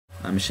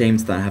I'm ashamed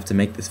that I have to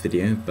make this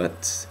video,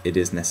 but it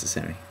is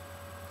necessary.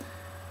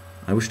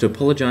 I wish to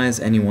apologise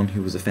to anyone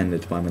who was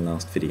offended by my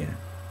last video.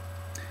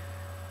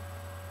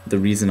 The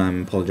reason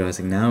I'm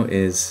apologising now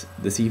is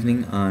this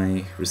evening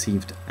I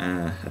received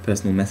a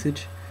personal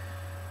message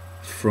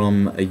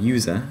from a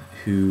user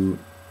who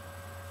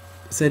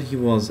said he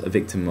was a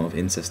victim of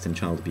incest and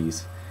child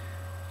abuse,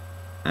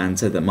 and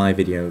said that my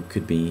video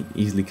could be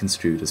easily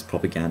construed as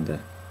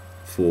propaganda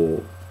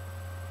for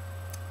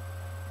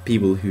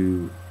people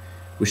who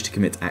wish to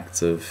commit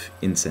acts of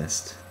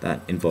incest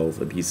that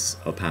involve abuse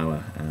of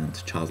power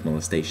and child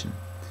molestation.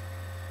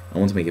 I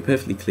want to make it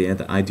perfectly clear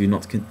that I do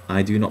not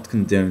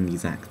condone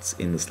these acts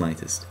in the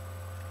slightest.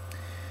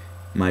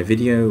 My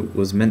video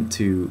was meant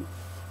to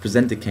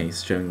present a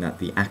case showing that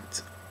the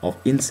act of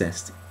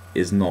incest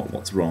is not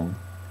what's wrong.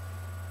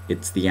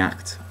 It's the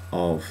act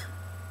of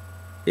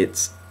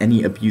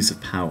any abuse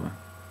of power,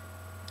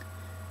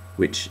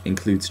 which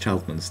includes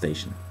child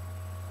molestation.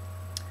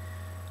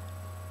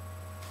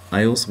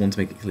 I also want to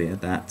make it clear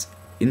that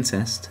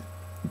incest,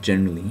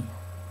 generally,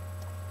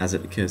 as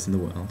it occurs in the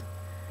world,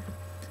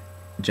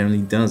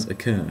 generally does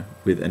occur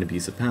with an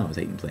abuse of power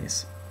taking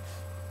place.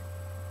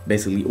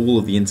 Basically, all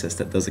of the incest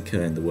that does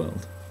occur in the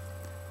world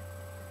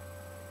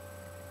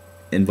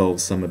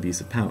involves some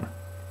abuse of power.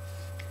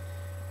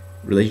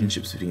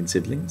 Relationships between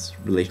siblings,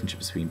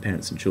 relationships between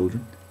parents and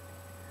children,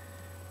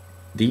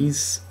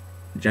 these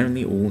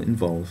generally all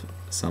involve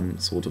some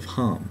sort of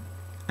harm,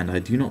 and I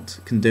do not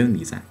condone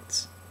these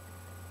acts.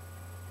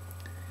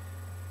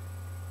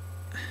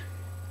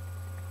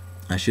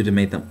 I should have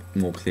made that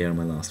more clear in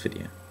my last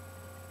video.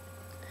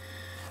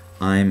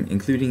 I'm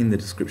including in the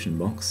description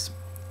box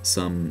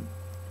some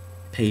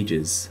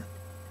pages,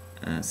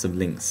 some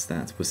links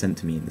that were sent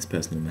to me in this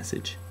personal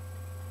message.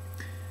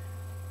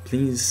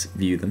 Please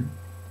view them,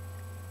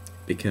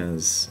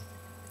 because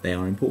they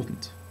are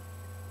important.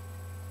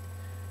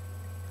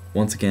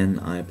 Once again,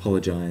 I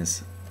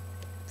apologise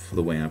for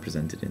the way I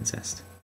presented incest.